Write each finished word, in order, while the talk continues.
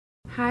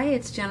Hi,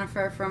 it's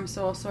Jennifer from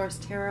Soul Source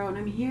Tarot, and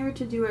I'm here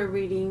to do a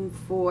reading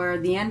for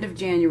the end of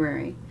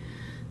January.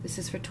 This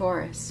is for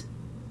Taurus.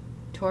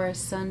 Taurus,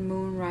 Sun,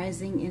 Moon,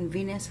 Rising, and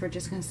Venus. We're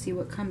just going to see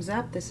what comes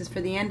up. This is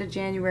for the end of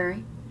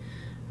January.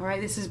 Alright,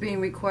 this is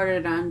being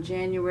recorded on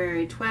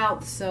January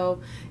 12th,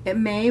 so it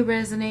may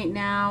resonate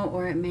now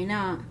or it may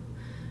not,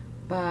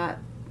 but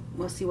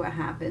we'll see what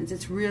happens.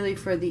 It's really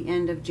for the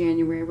end of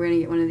January. We're going to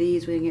get one of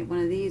these, we're going to get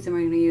one of these, and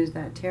we're going to use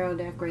that tarot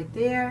deck right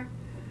there.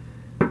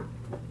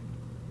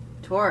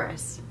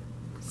 Taurus,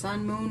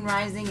 Sun, Moon,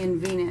 Rising,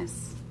 and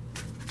Venus.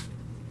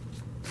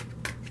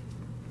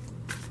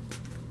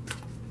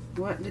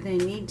 What do they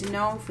need to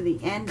know for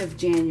the end of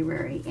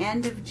January?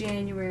 End of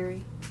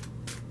January.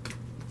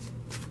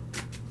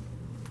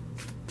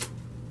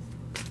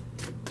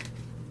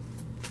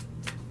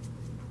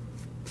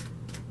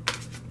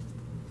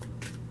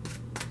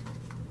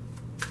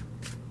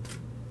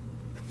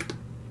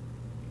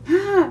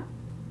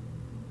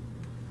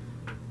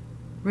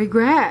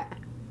 Regret.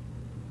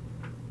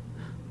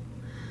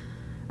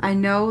 I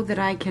know that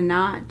I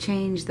cannot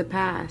change the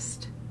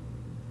past.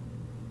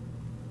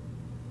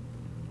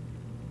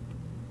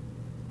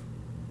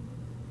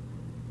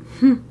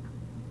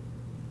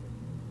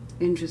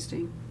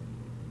 Interesting.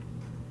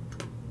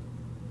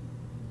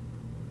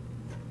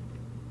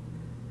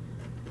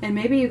 And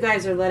maybe you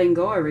guys are letting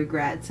go of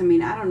regrets. I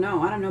mean, I don't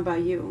know. I don't know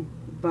about you,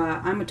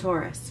 but I'm a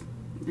Taurus,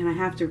 and I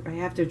have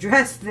to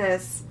address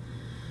this.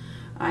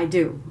 I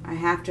do. I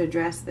have to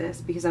address this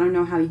because I don't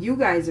know how you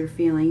guys are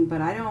feeling,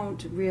 but I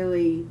don't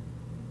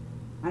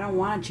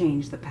want to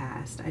change the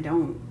past.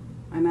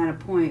 I'm at a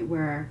point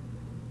where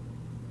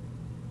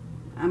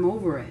I'm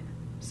over it.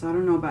 So I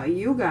don't know about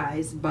you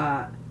guys,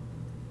 but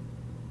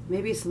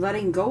maybe it's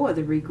letting go of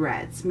the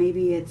regrets.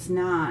 Maybe it's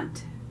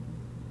not.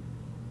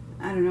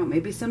 I don't know.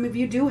 Maybe some of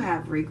you do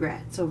have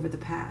regrets over the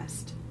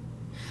past.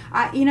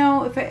 Let me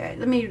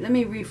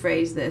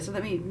rephrase this.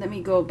 Let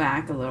me go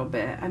back a little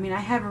bit. I mean, I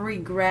have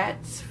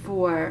regrets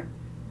for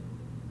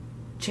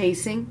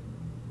chasing.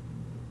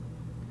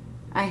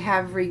 I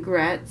have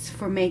regrets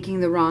for making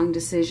the wrong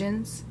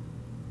decisions.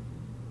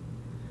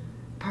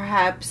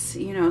 Perhaps,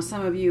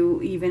 some of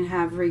you even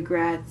have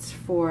regrets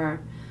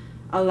for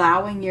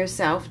allowing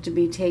yourself to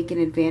be taken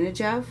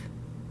advantage of.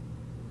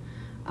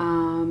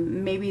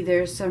 Maybe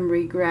there's some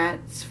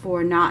regrets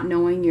for not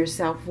knowing your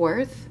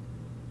self-worth.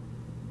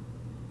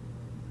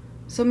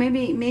 So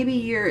maybe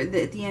you're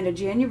at the end of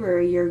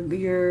January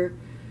you're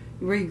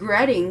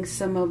regretting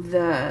some of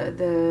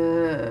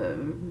the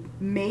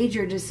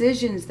major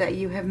decisions that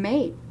you have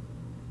made.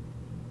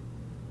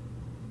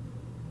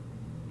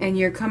 And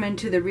you're coming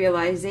to the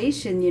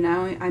realization,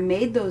 I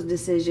made those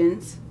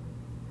decisions.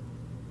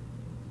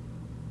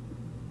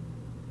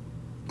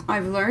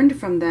 I've learned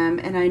from them,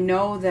 and I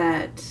know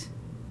that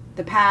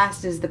the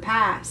past is the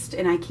past,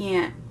 and I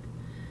can't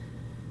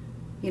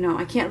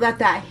let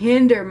that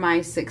hinder my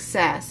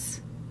success.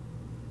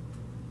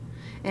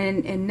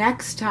 And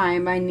next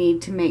time I need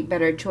to make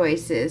better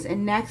choices.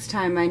 And next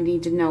time I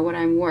need to know what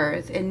I'm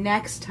worth. And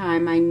next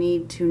time I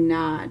need to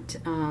not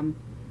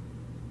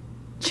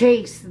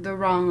chase the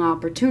wrong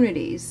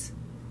opportunities.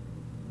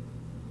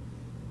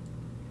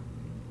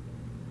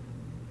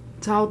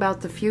 It's all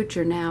about the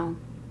future now.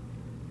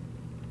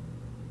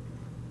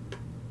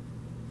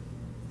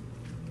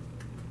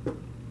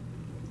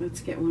 Let's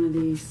get one of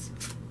these.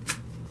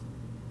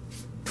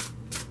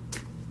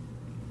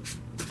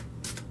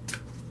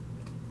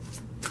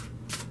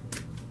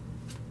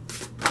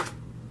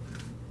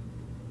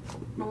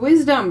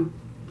 Wisdom.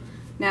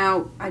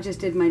 Now, I just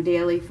did my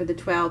daily for the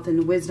 12th, and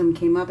the wisdom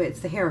came up.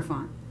 It's the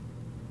Hierophant.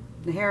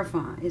 The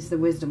Hierophant is the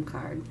wisdom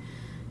card.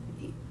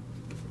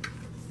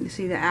 You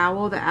see the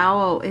owl? The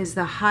owl is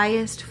the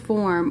highest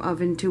form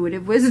of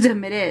intuitive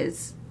wisdom. It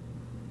is.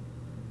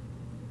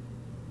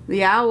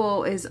 The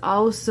owl is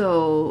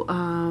also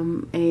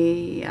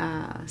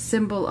a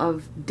symbol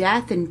of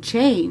death and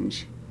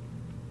change.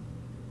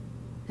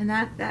 And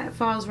that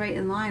falls right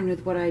in line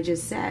with what I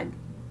just said.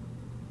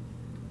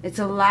 It's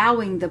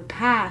allowing the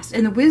past.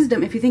 And the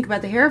wisdom, if you think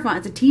about the Hierophant,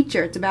 it's a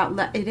teacher.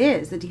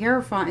 The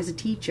Hierophant is a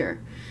teacher.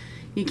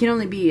 You can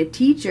only be a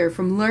teacher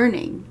from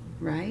learning,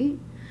 right?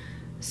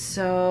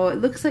 So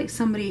it looks like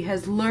somebody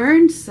has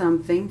learned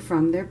something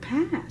from their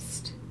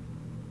past.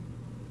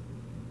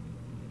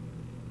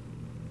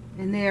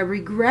 And they are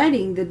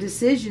regretting the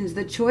decisions,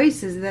 the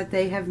choices that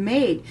they have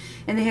made.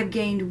 And they have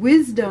gained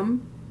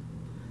wisdom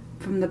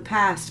from the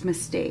past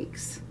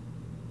mistakes.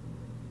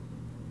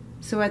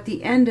 So at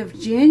the end of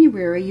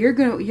January, you're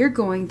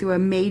going through a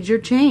major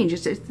change.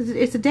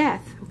 It's a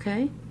death,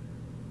 okay?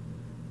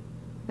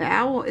 The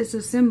owl is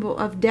a symbol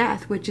of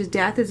death, which is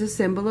death is a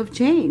symbol of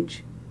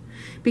change.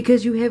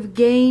 Because you have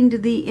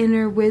gained the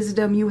inner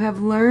wisdom. You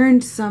have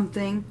learned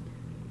something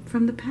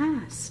from the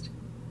past.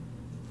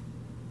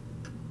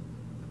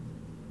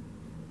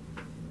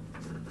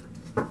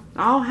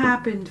 All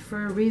happened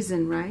for a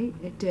reason, right?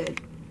 It did.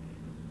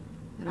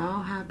 It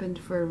all happened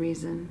for a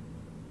reason.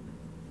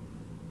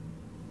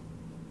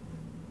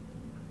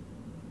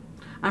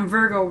 I'm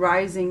Virgo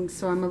rising,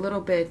 so I'm a little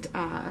bit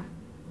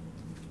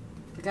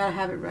I gotta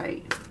have it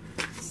right.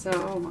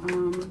 So,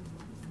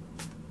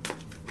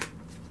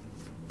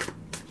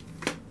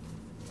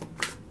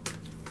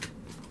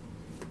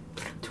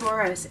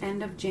 Taurus,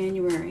 end of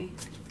January.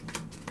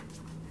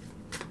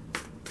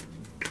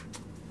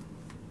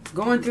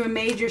 Going through a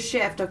major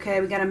shift,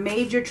 okay? We got a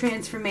major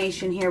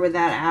transformation here with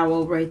that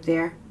owl right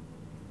there.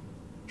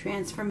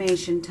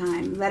 Transformation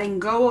time. Letting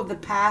go of the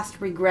past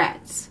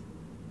regrets.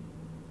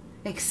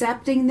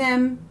 Accepting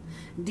them,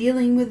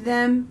 dealing with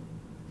them,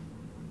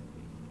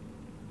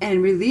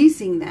 and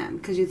releasing them.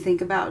 Because you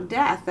think about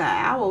death. The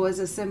owl is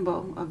a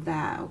symbol of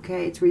that,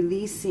 okay? It's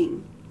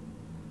releasing.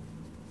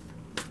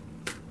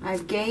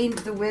 I've gained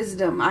the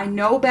wisdom. I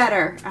know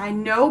better. I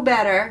know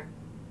better.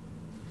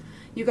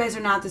 You guys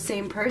are not the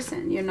same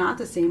person. You're not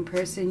the same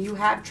person. You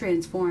have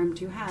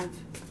transformed. You have.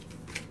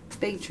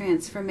 Big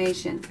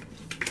transformation.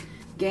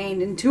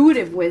 Gained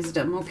intuitive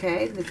wisdom,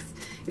 okay?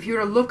 If you were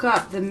to look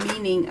up the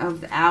meaning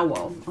of the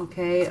owl,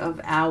 okay, of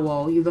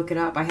owl, you look it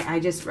up. I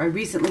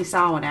recently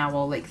saw an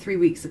owl like 3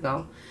 weeks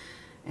ago.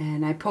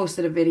 And I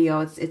posted a video.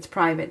 It's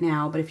private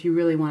now, but if you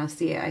really want to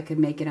see it, I could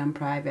make it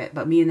unprivate.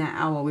 But me and that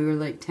owl, we were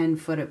like 10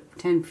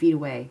 feet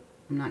away.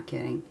 I'm not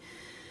kidding.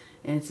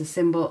 And it's a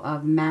symbol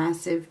of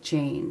massive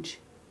change.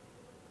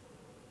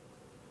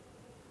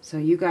 So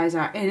you guys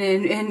are,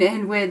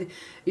 and with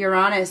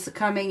Uranus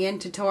coming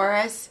into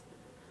Taurus,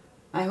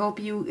 I hope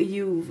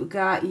you've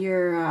got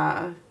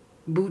your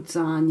boots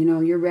on, you know,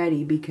 you're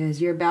ready, because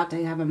you're about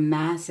to have a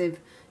massive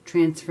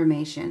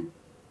transformation.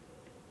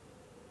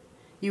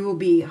 You will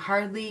be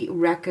hardly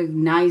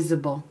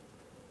recognizable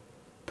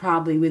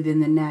probably within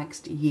the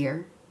next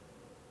year.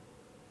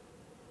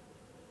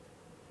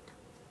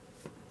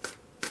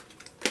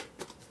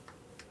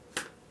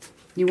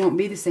 You won't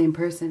be the same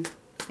person,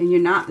 and you're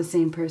not the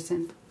same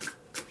person.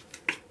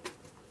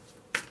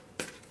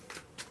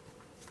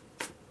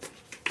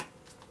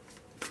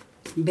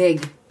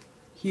 Big,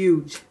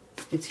 huge.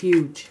 It's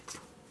huge.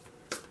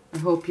 I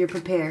hope you're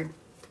prepared.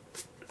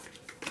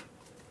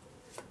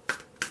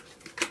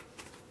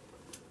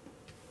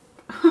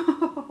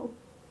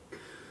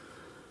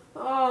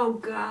 Oh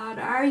God,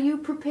 are you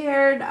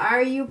prepared?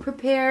 Are you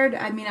prepared?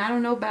 I mean, I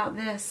don't know about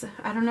this.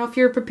 I don't know if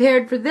you're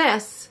prepared for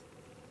this.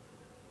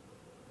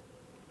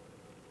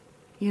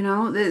 You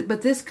know,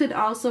 but this could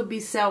also be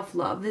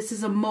self-love. This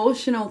is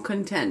emotional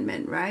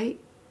contentment, right?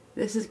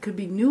 Could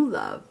be new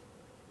love.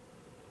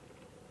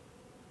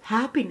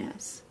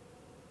 Happiness.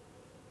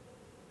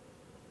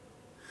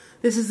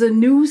 This is a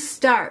new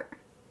start.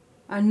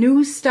 A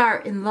new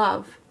start in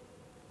love.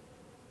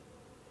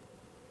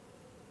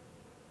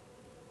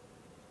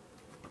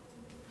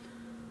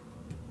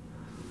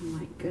 Oh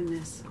my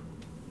goodness.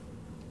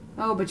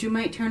 Oh, but you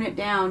might turn it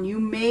down. You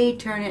may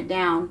turn it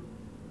down.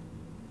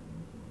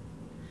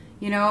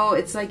 You know,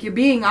 it's like you're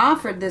being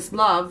offered this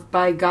love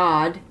by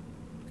God.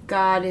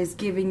 God is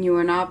giving you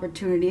an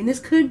opportunity. And this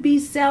could be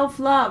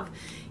self-love.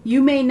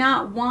 You may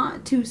not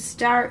want to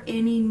start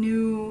any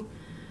new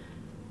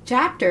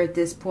chapter at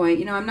this point.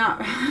 You know, I'm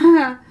not...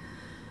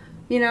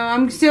 you know,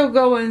 I'm still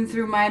going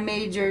through my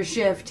major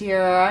shift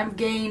here. I've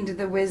gained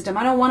the wisdom.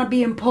 I don't want to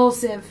be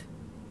impulsive.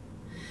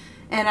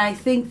 And I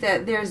think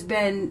that there's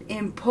been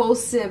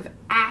impulsive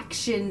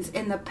actions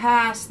in the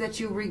past that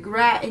you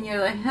regret. And you're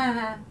like,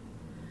 haha.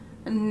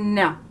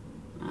 No.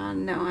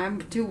 No,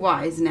 I'm too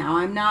wise now.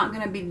 I'm not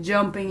going to be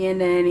jumping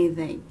into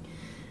anything.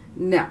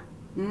 No.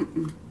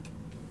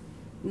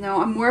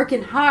 No, I'm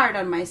working hard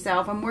on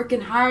myself. I'm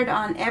working hard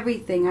on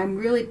everything. I'm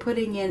really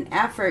putting in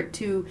effort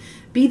to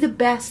be the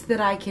best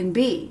that I can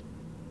be.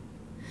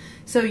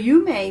 So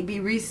you may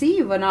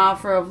receive an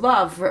offer of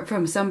love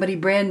from somebody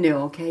brand new,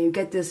 okay? You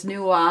get this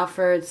new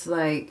offer. It's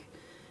like,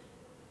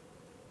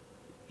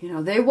 you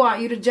know, they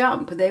want you to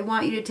jump. They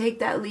want you to take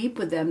that leap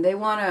with them. They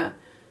want to...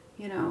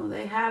 You know,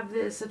 they have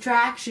this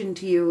attraction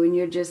to you, and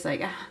you're just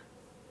like,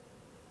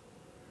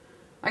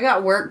 I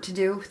got work to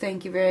do.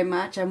 Thank you very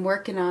much. I'm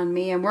working on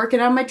me. I'm working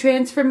on my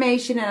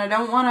transformation, and I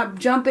don't want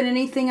to jump in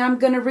anything I'm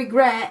going to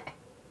regret.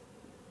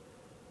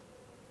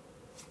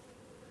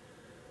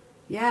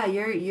 Yeah,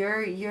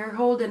 you're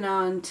holding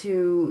on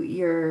to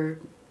your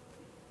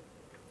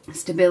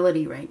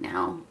stability right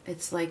now.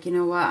 It's like, you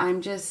know what?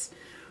 I'm just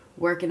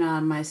working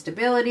on my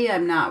stability.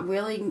 I'm not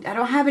really... I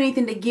don't have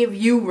anything to give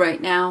you right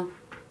now.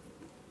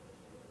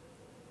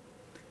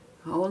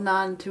 Hold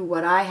on to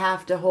what I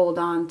have to hold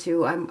on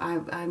to.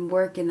 I'm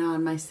working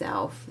on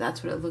myself.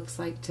 That's what it looks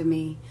like to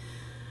me.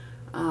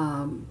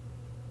 Not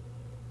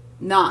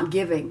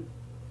giving.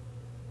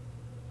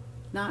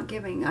 Not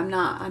giving. I'm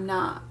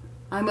not.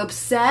 I'm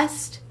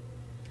obsessed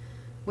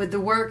with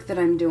the work that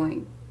I'm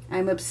doing.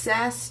 I'm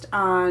obsessed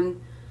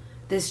on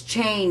this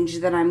change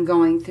that I'm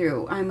going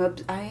through. I'm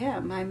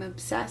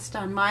obsessed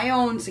on my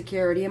own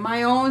security and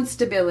my own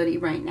stability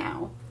right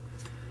now.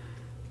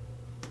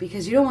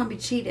 Because you don't want to be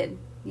cheated.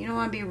 You don't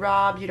want to be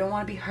robbed. You don't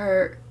want to be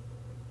hurt.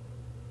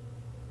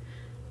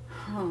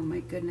 Oh my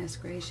goodness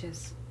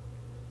gracious.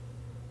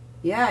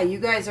 Yeah, you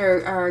guys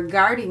are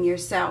guarding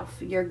yourself.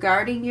 You're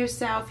guarding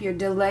yourself. You're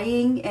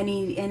delaying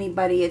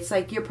anybody. It's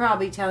like you're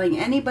probably telling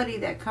anybody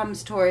that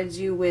comes towards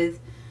you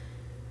with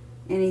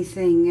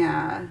anything,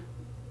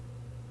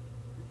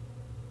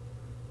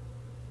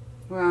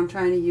 well, I'm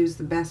trying to use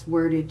the best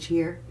wordage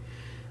here.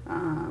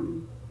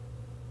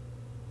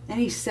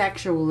 Any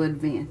sexual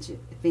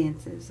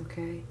advances,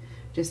 okay?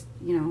 Just,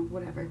 you know,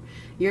 whatever.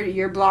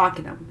 You're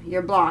blocking them.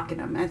 You're blocking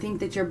them. I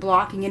think that you're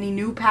blocking any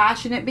new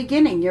passionate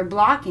beginning. You're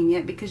blocking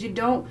it because you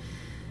don't,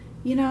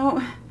 you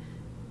know,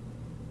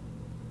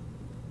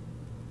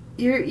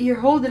 you're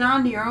holding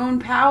on to your own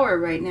power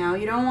right now.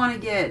 You don't want to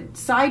get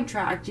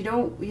sidetracked. You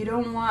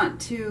don't want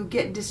to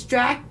get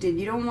distracted.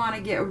 You don't want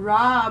to get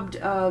robbed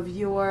of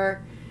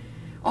your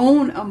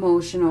own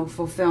emotional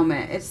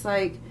fulfillment. It's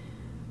like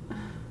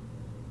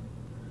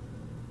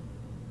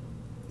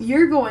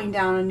you're going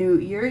down a new,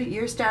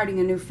 you're starting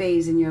a new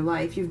phase in your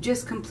life. You've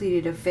just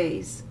completed a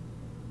phase.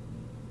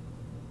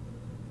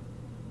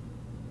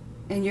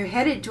 And you're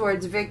headed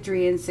towards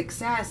victory and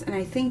success. And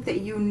I think that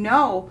you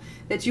know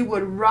that you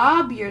would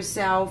rob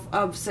yourself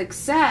of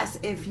success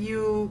if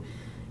you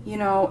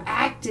know,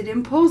 acted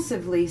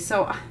impulsively.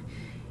 So,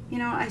 you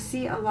know, I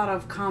see a lot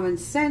of common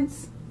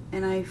sense,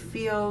 and I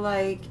feel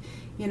like,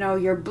 you know,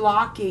 you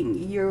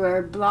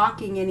are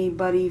blocking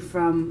anybody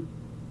from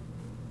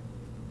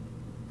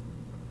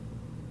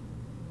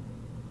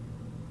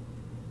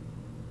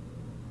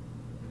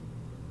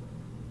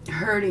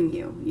hurting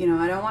you. You know,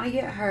 I don't want to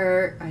get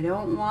hurt. I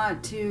don't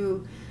want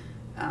to,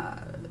 I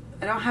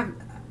don't have,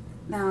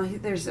 now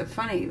there's a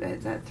funny,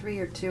 is that 3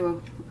 or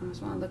 2? I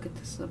just want to look at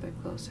this a little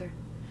bit closer.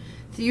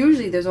 So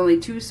usually there's only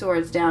 2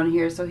 swords down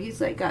here, so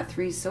he's like got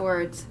 3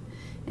 swords,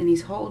 and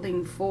he's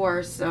holding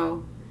 4,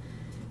 so,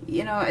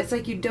 you know, it's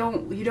like you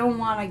don't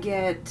want to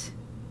get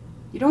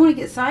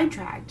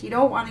sidetracked. You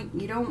don't want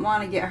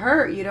to get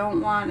hurt. You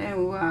don't want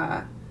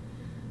to,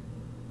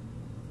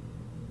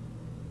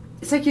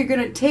 it's like you're going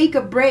to take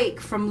a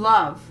break from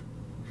love,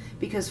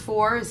 because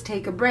 4 is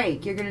take a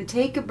break. You're going to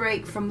take a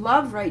break from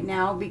love right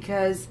now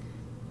because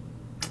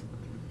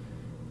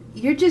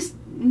you're just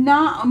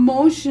not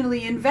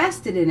emotionally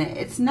invested in it.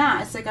 It's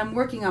not. It's like I'm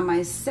working on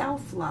my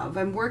self-love.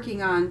 I'm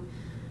working on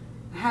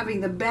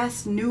having the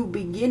best new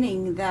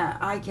beginning that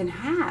I can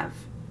have.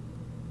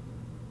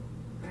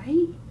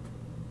 Right?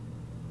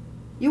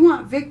 You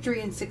want victory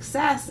and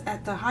success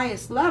at the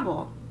highest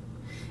level.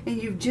 And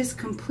you've just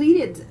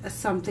completed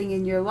something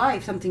in your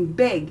life, something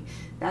big.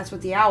 That's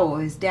what the owl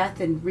is,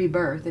 death and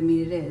rebirth. I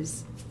mean, it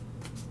is.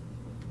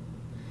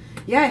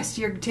 Yes,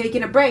 you're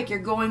taking a break. You're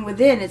going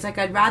within. It's like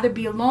I'd rather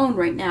be alone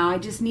right now. I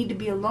just need to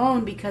be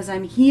alone because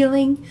I'm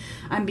healing.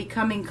 I'm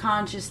becoming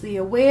consciously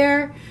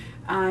aware.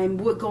 I'm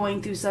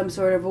going through some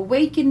sort of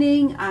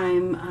awakening.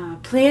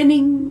 I'm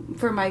planning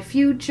for my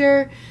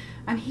future.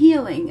 I'm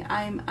healing.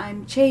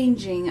 I'm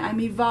changing. I'm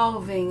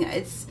evolving.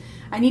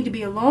 I need to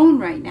be alone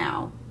right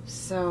now.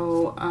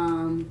 So,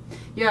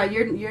 yeah,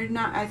 you're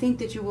not, I think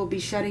that you will be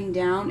shutting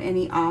down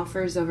any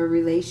offers of a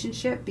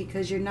relationship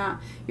because you're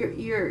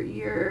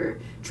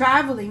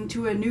traveling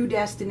to a new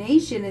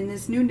destination, and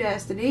this new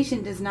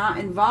destination does not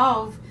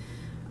involve,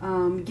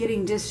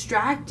 getting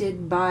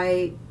distracted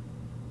by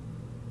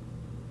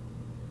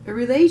a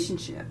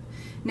relationship.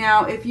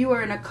 Now, if you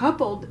are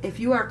coupled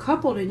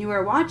and you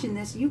are watching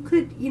this, you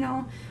could, you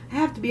know, I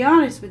have to be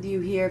honest with you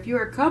here. If you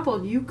are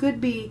coupled, you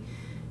could be,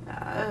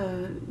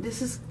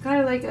 this is kind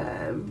of like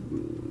a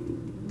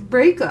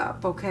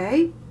breakup,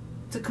 okay?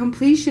 It's a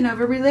completion of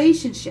a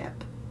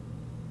relationship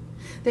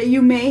that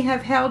you may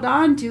have held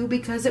on to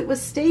because it was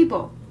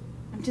stable.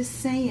 I'm just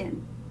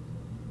saying.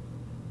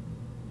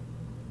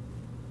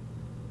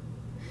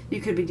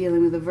 You could be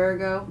dealing with a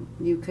Virgo.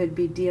 You could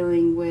be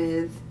dealing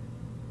with,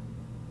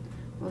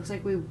 looks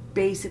like we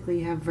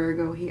basically have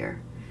Virgo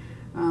here.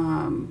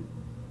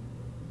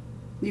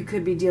 You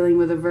could be dealing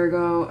with a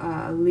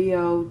Virgo,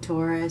 Leo,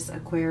 Taurus,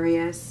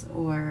 Aquarius,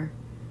 or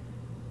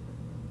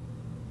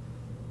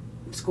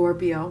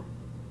Scorpio.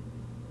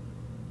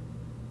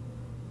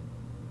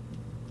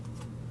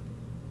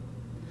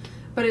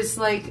 But it's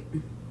like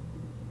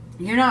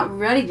you're not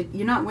willing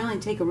to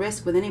take a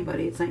risk with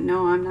anybody. It's like,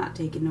 no, I'm not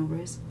taking no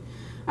risk.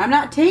 I'm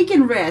not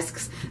taking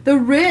risks. The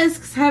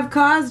risks have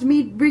caused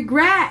me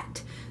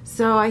regret.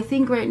 So I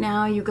think right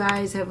now you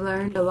guys have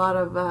learned a lot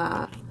of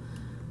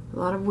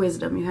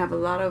wisdom. You have a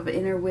lot of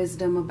inner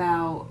wisdom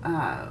about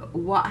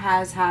what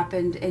has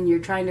happened, and you're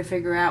trying to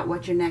figure out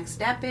what your next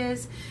step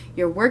is.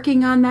 You're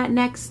working on that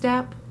next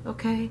step,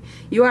 okay?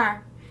 You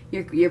are.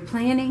 You're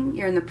planning.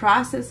 You're in the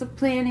process of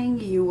planning.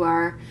 You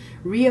are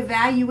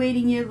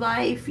reevaluating your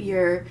life.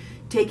 You're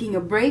taking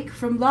a break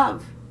from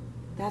love.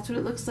 That's what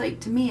it looks like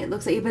to me. It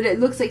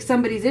looks like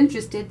somebody's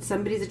interested.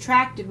 Somebody's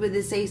attracted with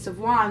this Ace of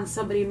Wands.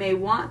 Somebody may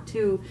want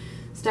to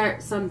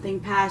start something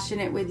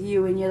passionate with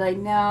you, and you're like,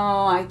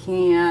 no, I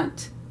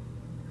can't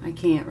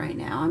right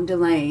now. I'm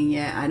delaying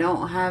it. I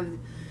don't have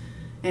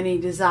any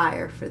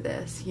desire for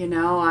this. You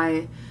know,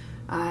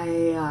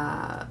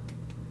 I've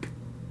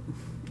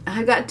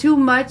got too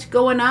much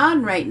going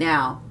on right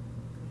now.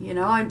 You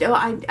know,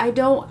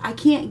 I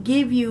can't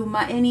give you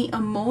any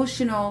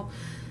emotional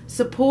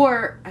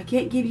support. I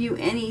can't give you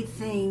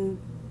anything,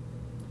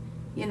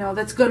 you know,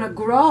 that's going to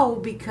grow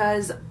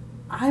because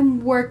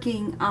I'm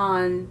working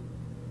on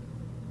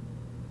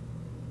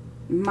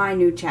my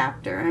new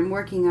chapter. I'm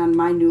working on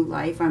my new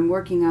life. I'm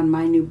working on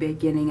my new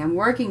beginning. I'm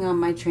working on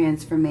my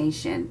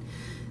transformation.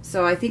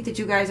 So I think that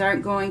you guys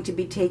aren't going to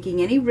be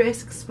taking any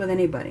risks with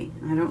anybody.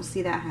 I don't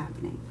see that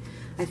happening.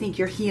 I think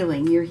you're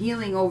healing. You're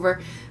healing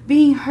over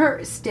being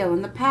hurt still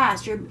in the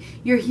past.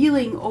 You're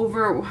healing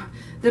over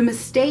the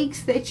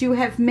mistakes that you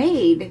have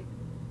made.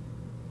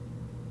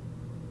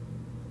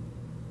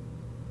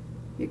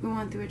 You're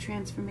going through a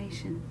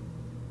transformation,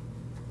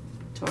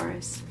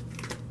 Taurus.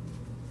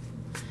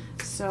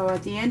 So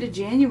at the end of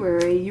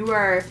January, you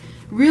are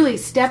really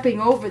stepping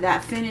over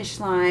that finish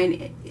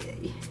line.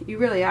 You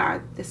really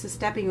are. This is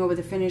stepping over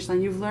the finish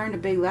line. You've learned a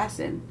big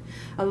lesson.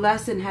 A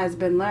lesson has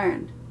been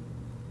learned.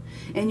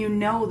 And you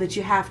know that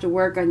you have to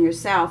work on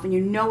yourself. And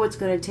you know it's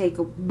going to take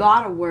a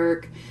lot of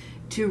work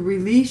to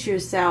release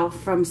yourself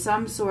from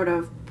some sort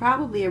of,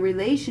 probably a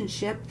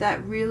relationship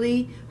that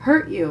really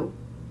hurt you.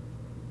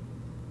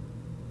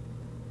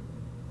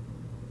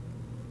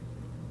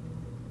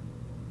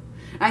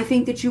 I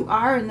think that you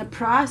are in the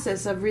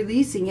process of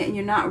releasing it, and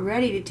you're not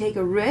ready to take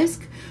a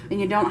risk,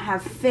 and you don't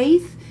have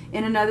faith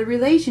in another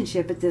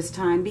relationship at this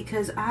time,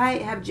 because I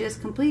have just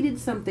completed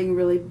something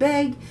really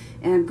big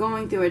and I'm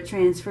going through a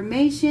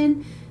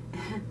transformation,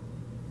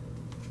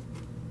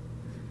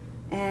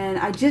 and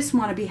I just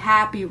want to be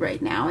happy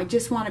right now. I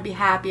just want to be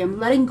happy. I'm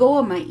letting go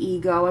of my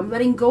ego. I'm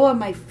letting go of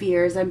my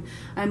fears. I'm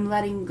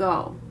letting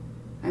go.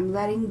 I'm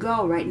letting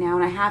go right now,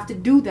 and I have to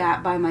do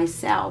that by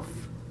myself.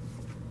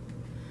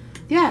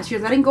 Yes, you're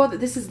letting go.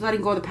 This is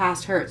letting go of the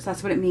past hurts.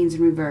 That's what it means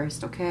in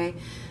reversed, okay?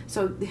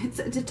 So it's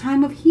a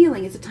time of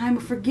healing. It's a time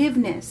of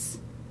forgiveness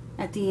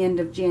at the end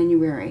of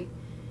January.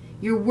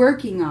 You're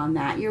working on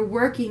that. You're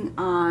working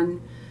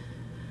on,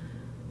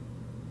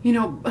 you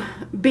know,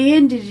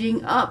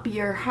 bandaging up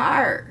your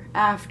heart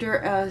after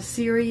a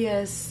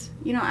serious,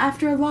 you know,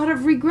 after a lot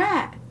of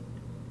regret.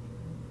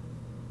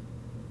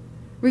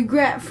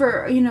 Regret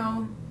for, you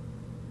know,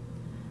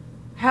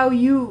 how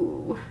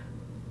you...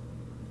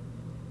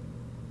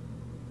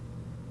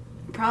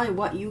 probably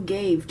what you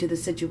gave to the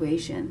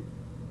situation.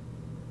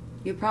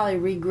 You're probably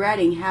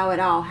regretting how it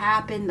all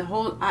happened, the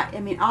whole,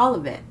 I mean, all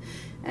of it.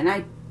 And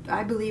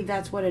I believe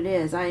that's what it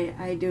is.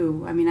 I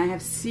do. I mean, I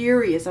have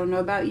serious, I don't know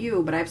about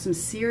you, but I have some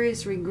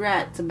serious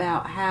regrets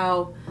about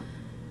how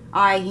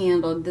I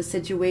handled the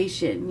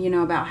situation, you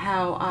know, about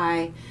how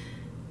I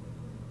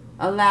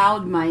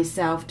allowed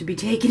myself to be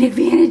taken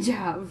advantage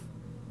of.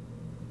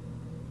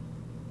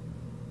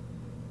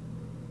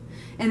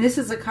 And this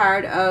is a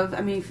card of, I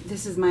mean,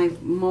 this is my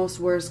most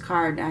worst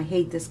card. I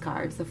hate this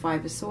card. It's the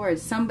Five of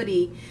Swords.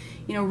 Somebody,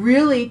 you know,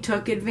 really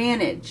took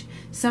advantage.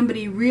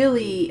 Somebody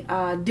really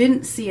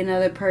didn't see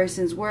another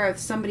person's worth.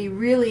 Somebody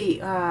really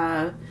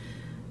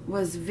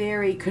was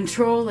very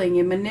controlling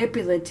and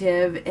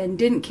manipulative and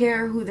didn't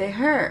care who they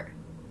hurt.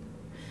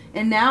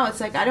 And now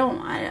it's like,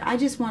 I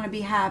just want to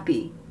be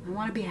happy. I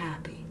want to be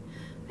happy.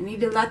 I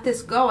need to let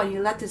this go. I need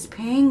to let this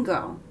pain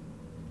go.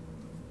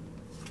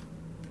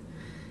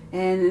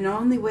 And the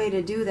only way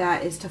to do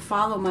that is to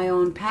follow my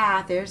own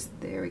path.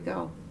 There we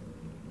go.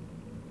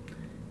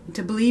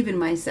 To believe in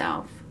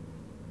myself.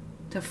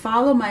 To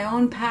follow my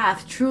own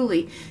path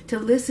truly. To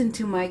listen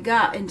to my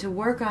gut and to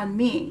work on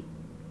me.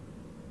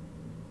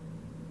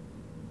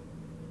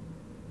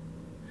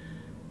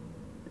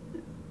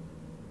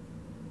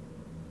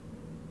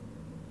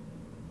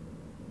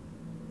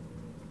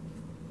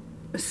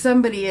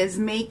 Somebody is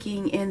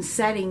making and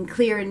setting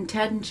clear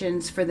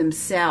intentions for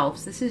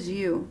themselves. This is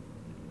you.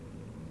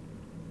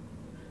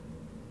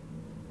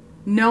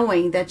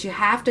 Knowing that you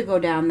have to go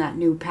down that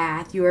new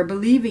path. You are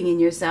believing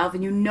in yourself,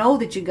 and you know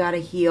that you got to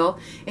heal,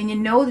 and you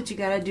know that you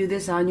got to do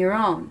this on your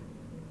own.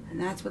 And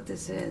that's what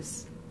this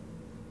is.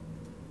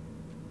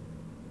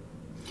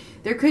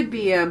 There could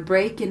be a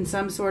break in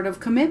some sort of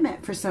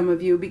commitment for some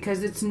of you,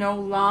 because it's no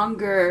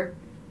longer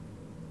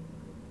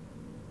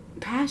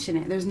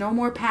passionate. There's no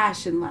more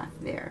passion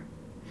left there.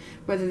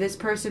 Whether this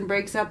person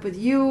breaks up with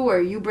you or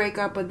you break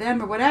up with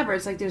them or whatever,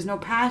 it's like there's no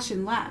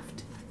passion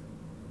left.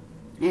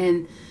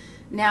 And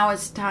now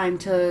it's time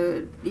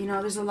to, you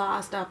know, there's a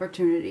lost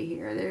opportunity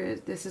here.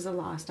 This is a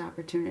lost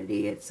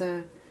opportunity.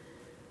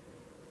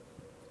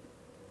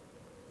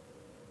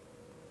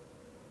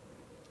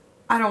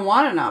 I don't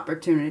want an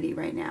opportunity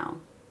right now.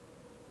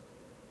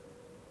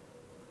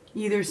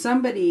 Either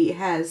somebody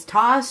has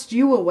tossed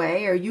you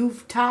away or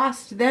you've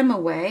tossed them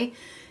away,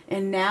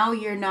 and now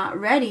you're not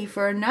ready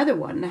for another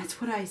one. That's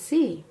what I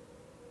see.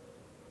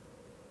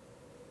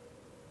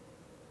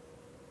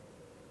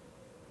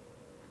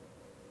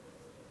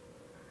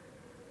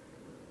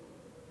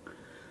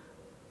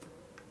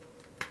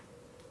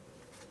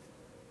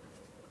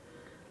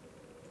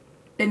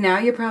 And now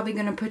you're probably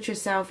going to put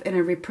yourself in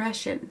a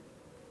repression.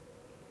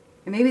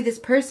 And maybe this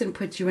person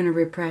puts you in a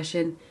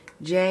repression.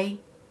 JB.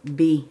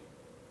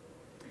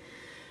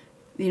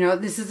 You know,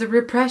 this is a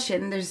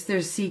repression.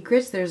 There's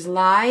secrets. There's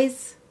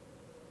lies.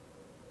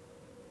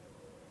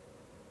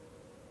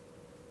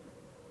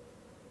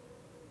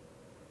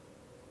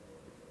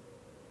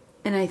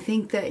 And I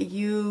think that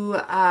you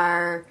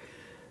are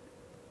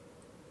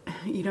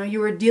you know, you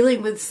were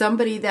dealing with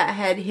somebody that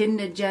had hidden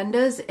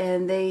agendas,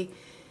 and they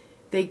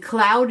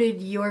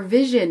clouded your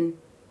vision,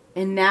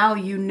 and now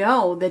you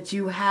know that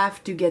you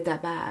have to get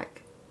that back.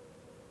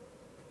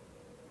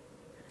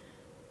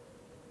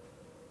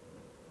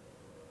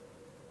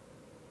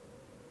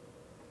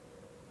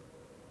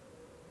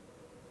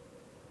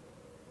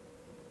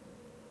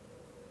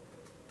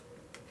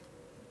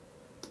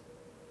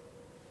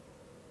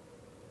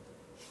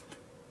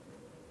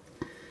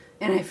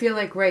 And I feel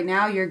like right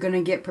now you're going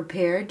to get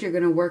prepared, you're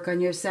going to work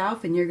on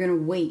yourself, and you're going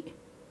to wait.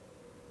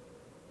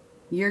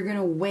 You're going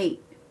to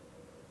wait.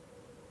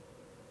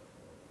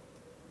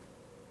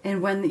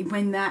 And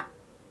when that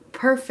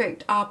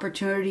perfect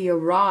opportunity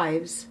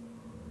arrives,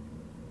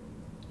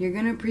 you're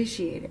going to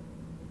appreciate it.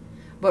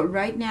 But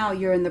right now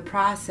you're in the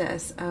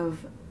process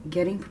of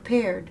getting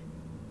prepared.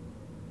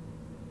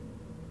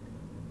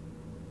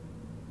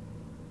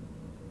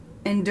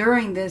 And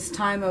during this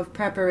time of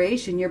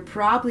preparation, you're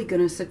probably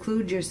going to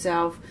seclude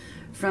yourself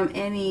from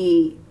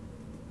any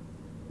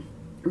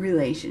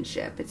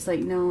relationship. It's like,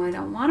 no, I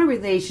don't want a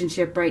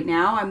relationship right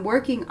now. I'm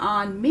working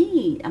on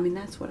me. I mean,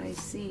 that's what I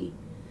see.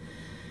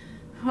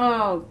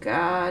 Oh,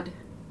 God.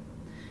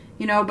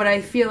 You know, but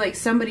I feel like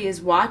somebody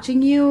is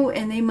watching you,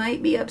 and they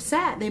might be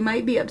upset. They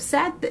might be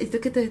upset.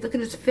 Look at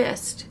his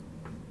fist.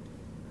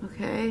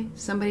 Okay?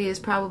 Somebody is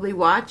probably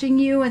watching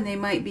you, and they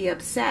might be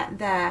upset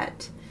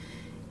that,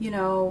 you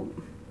know,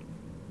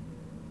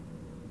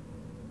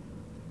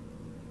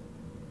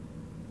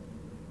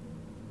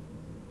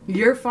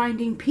 you're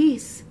finding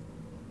peace.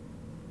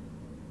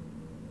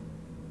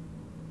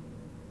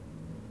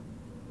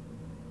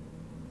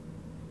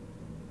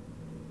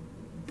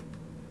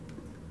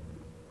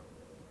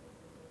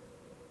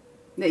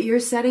 That you're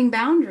setting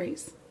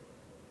boundaries.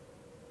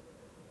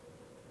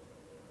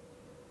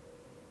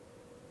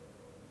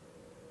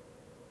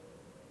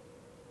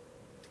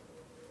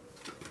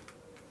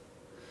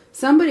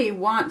 Somebody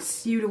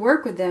wants you to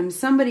work with them.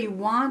 Somebody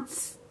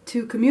wants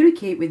to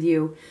communicate with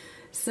you.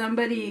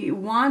 Somebody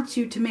wants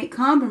you to make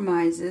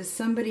compromises.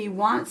 Somebody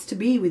wants to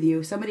be with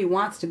you. Somebody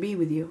wants to be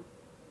with you.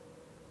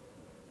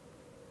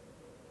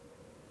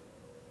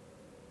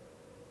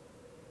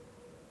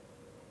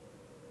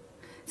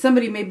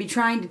 Somebody may be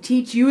trying to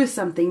teach you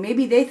something.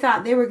 Maybe they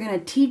thought they were going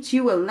to teach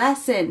you a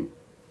lesson.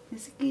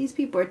 These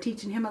people are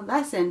teaching him a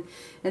lesson.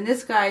 And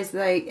this guy's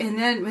like, and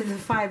then with the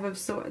 5 of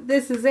Swords,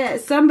 this is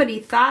it. Somebody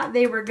thought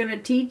they were going to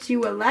teach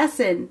you a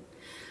lesson.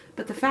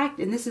 But the fact,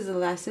 and this is a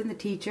lesson, the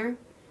teacher.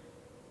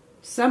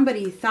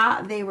 Somebody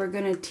thought they were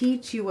going to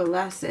teach you a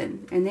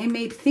lesson. And they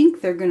may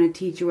think they're going to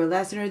teach you a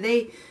lesson. Or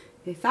they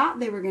thought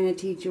they were going to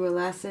teach you a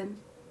lesson.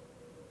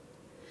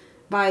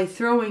 By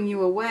throwing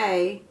you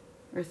away.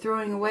 Or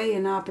throwing away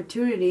an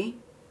opportunity.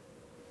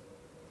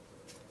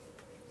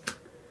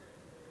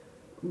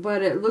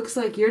 But it looks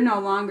like you're no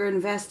longer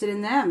invested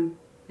in them.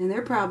 And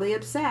they're probably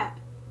upset.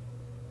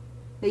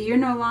 That you're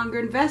no longer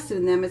invested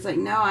in them. It's like,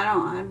 no, I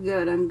don't. I'm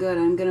good. I'm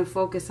going to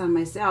focus on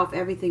myself.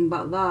 Everything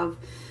but love.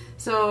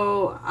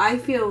 So I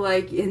feel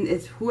like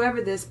it's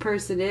whoever this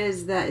person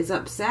is that is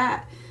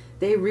upset.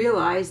 They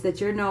realize that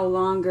you're no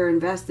longer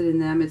invested in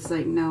them. It's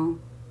like, no.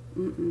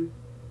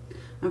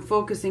 I'm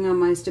focusing on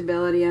my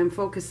stability. I'm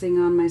focusing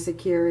on my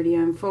security.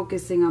 I'm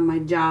focusing on my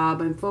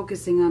job. I'm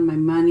focusing on my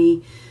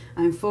money.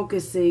 I'm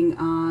focusing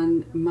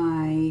on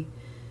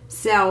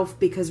myself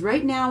because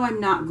right now I'm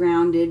not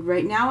grounded.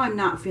 Right now I'm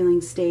not feeling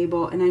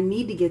stable, and I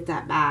need to get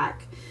that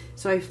back.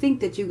 So I think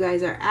that you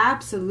guys are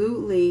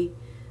absolutely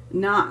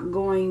not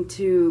going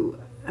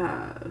to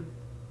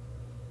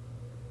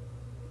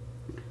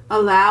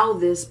allow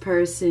this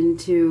person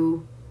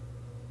to,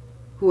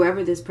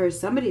 whoever this person,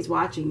 somebody's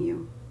watching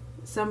you.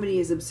 Somebody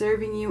is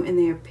observing you, and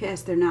they are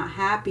pissed. They're not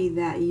happy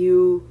that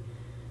you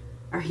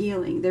are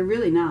healing. They're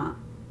really not.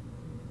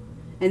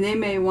 And they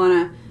may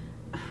want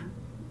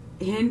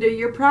to hinder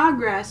your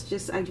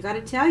progress. I got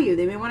to tell you,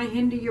 they may want to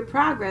hinder your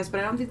progress,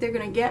 but I don't think they're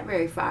going to get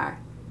very far.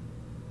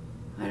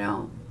 I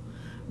don't.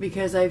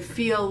 Because I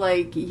feel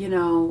like, you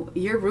know,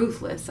 you're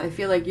ruthless. I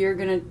feel like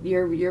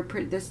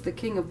this, the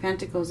King of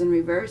Pentacles in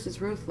reverse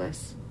is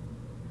ruthless.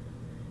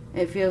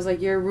 It feels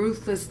like you're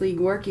ruthlessly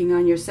working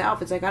on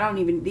yourself. It's like,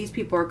 these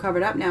people are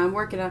covered up now. I'm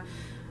working on,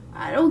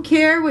 I don't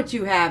care what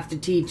you have to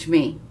teach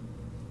me.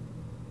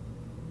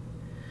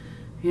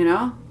 You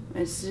know?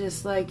 It's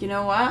just like, you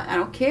know what? I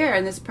don't care.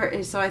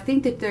 And so I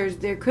think that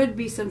there could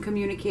be some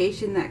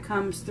communication that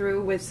comes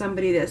through with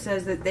somebody that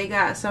says that they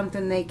got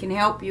something they can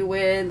help you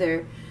with,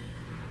 or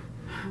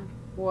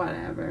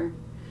whatever.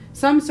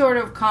 Some sort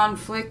of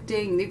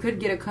conflicting, you could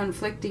get a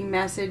conflicting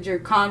message or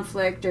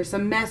conflict or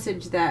some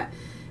message that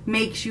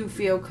makes you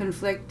feel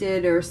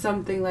conflicted or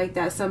something like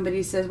that.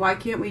 Somebody says, why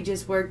can't we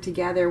just work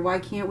together? Why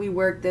can't we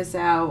work this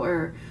out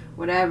or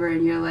whatever?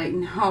 And you're like,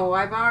 no,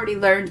 I've already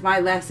learned my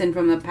lesson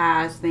from the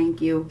past.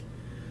 Thank you.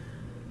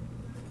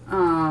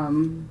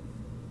 I'm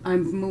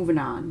moving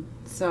on.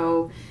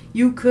 So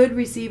you could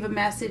receive a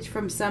message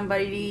from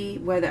somebody,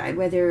 whether I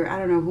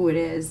don't know who it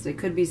is. It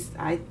could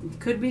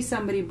be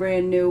somebody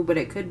brand new, but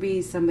it could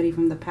be somebody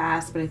from the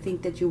past. But I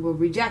think that you will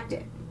reject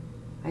it.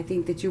 I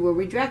think that you will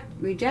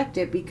reject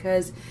it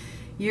because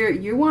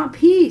you want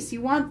peace.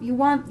 You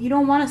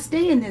don't want to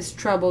stay in this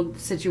troubled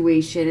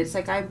situation. It's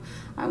like I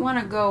want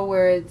to go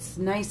where it's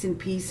nice and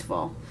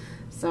peaceful.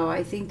 So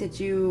I think that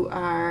you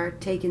are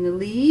taking the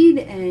lead,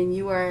 and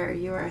you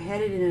are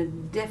headed in a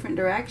different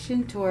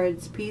direction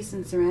towards peace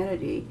and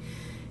serenity.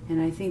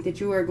 And I think that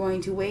you are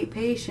going to wait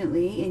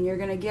patiently, and you're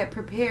going to get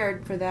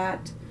prepared for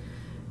that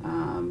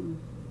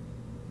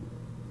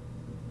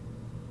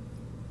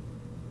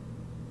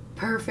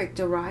perfect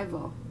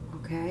arrival.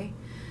 Okay?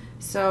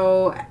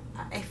 So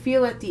I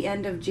feel at the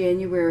end of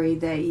January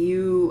that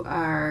you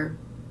are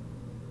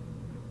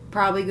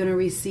probably going to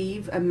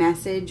receive a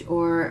message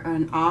or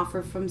an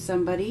offer from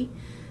somebody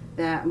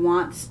that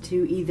wants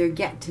to either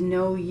get to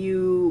know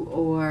you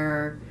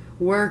or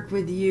work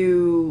with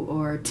you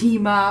or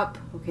team up.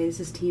 Okay, this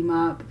is team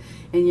up.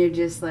 And you're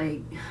just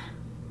like,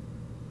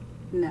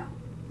 no.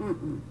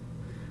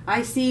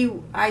 I see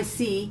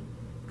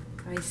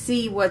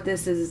what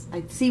this is.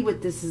 I see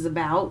what this is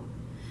about.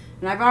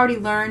 And I've already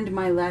learned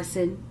my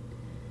lesson.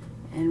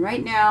 And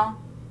right now,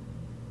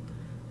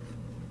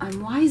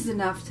 I'm wise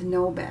enough to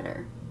know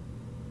better.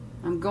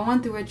 I'm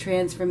going through a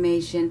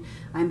transformation.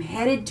 I'm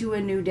headed to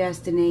a new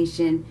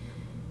destination.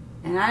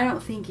 And I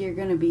don't think you're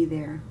going to be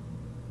there.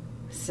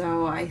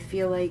 So I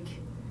feel like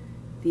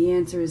the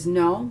answer is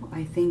no.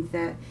 I think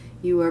that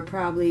you are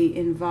probably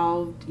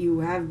involved. You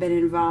have been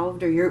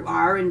involved, or you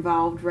are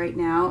involved right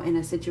now in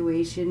a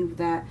situation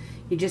that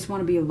you just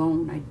want to be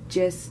alone. I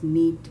just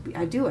need to be.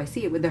 I do. I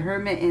see it with the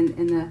Hermit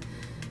and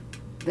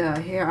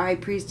the High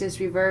Priestess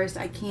reversed.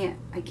 I can't.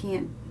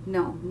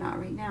 No, not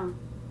right now.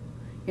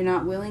 You're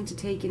not willing to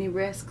take any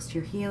risks.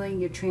 You're healing.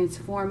 You're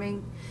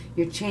transforming.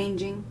 You're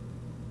changing.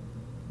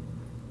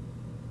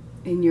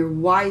 And you're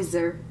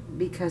wiser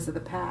because of the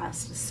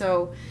past.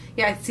 So,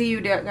 yeah, I see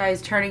you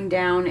guys turning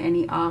down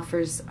any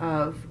offers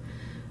of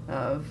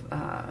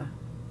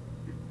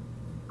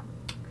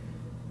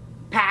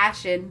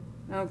passion.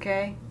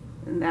 Okay?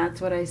 And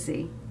that's what I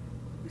see.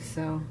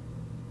 So,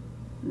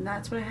 and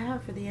that's what I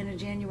have for the end of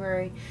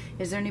January.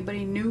 Is there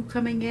anybody new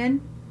coming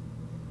in?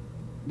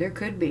 There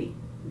could be.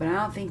 But I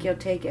don't think you'll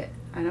take it.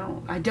 I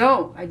don't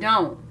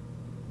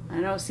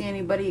see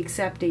anybody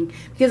accepting,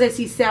 because I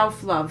see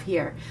self-love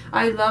here.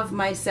 I love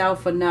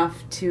myself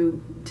enough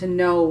to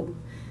know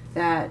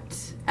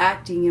that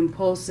acting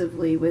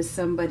impulsively with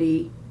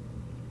somebody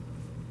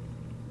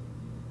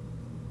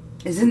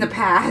is in the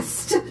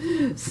past.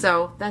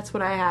 So that's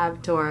what I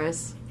have,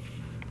 Taurus.